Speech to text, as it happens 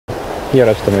Я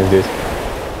рад, что мы здесь.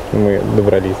 Мы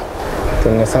добрались. Ты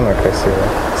у меня самая красивая,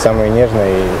 самая нежная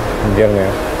и верная.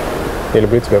 Я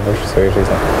люблю тебя больше своей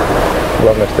жизни.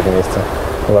 Главное, что вместе.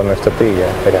 Главное, что ты и я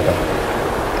рядом.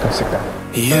 Навсегда.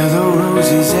 Yellow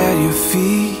roses at your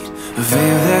feet, a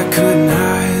veil that couldn't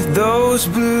hide those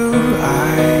blue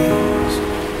eyes.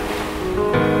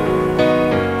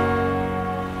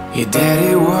 Your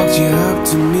daddy walked you up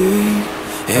to me.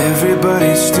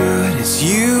 Everybody stood as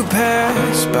you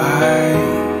passed by.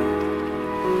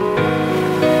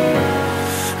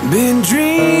 Been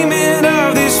dreaming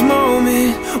of this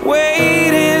moment,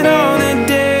 waiting on a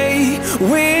day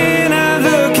when I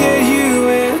look at you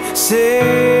and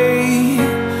say,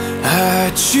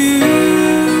 I choose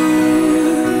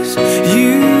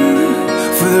you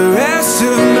for the rest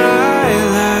of my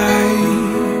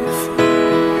life.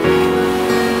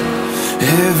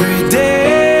 Every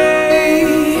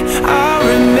day I'll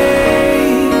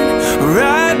remain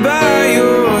right by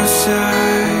your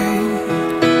side.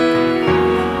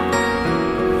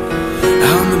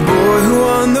 I'm the boy who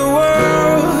won the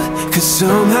world, 'cause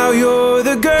somehow you're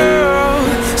the girl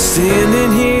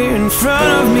standing here in front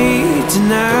of me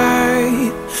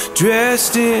tonight,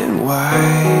 dressed in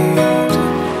white.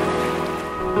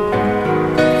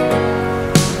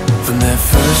 From that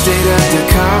first date at the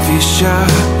coffee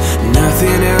shop,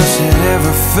 nothing else had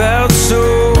ever felt so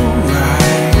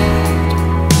right.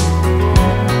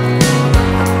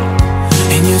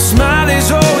 And your smile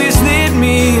has always lit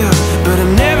me up, but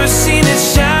I've never seen it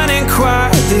shining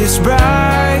quite this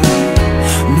bright.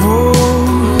 No,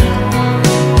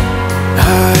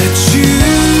 I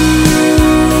choose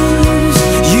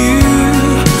you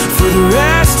for the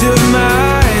rest of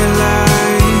my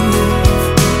life.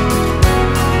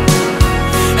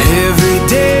 Every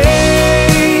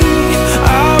day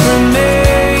I'll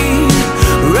remain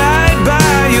right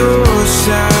by your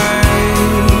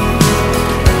side.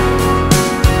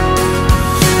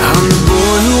 I'm the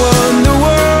boy who won the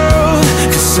world,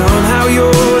 'cause somehow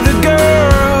you're the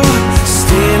girl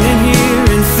standing here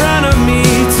in front of me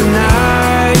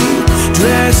tonight,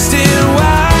 dressed in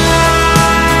white.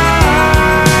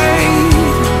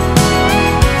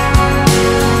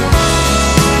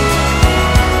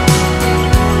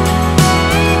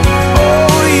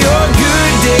 Oh, your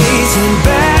good days and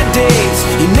bad days,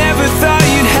 you never thought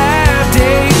you'd have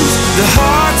days. The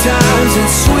hard times and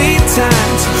sweet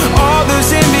times, all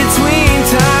those in between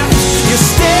times. Your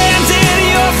stands and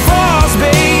your falls,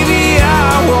 baby,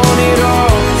 I want it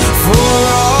all for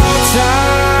all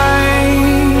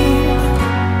time.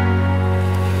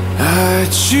 I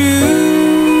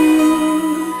choose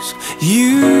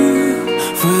you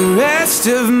for the rest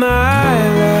of my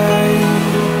life.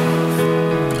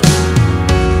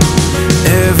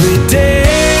 Every day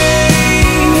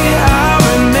I'll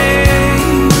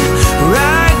remain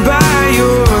right by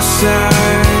your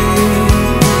side.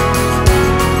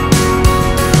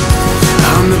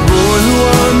 I'm the boy who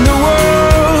won the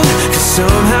world, 'cause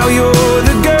somehow you're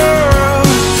the girl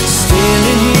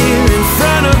standing here in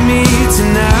front of me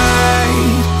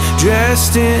tonight,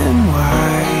 dressed in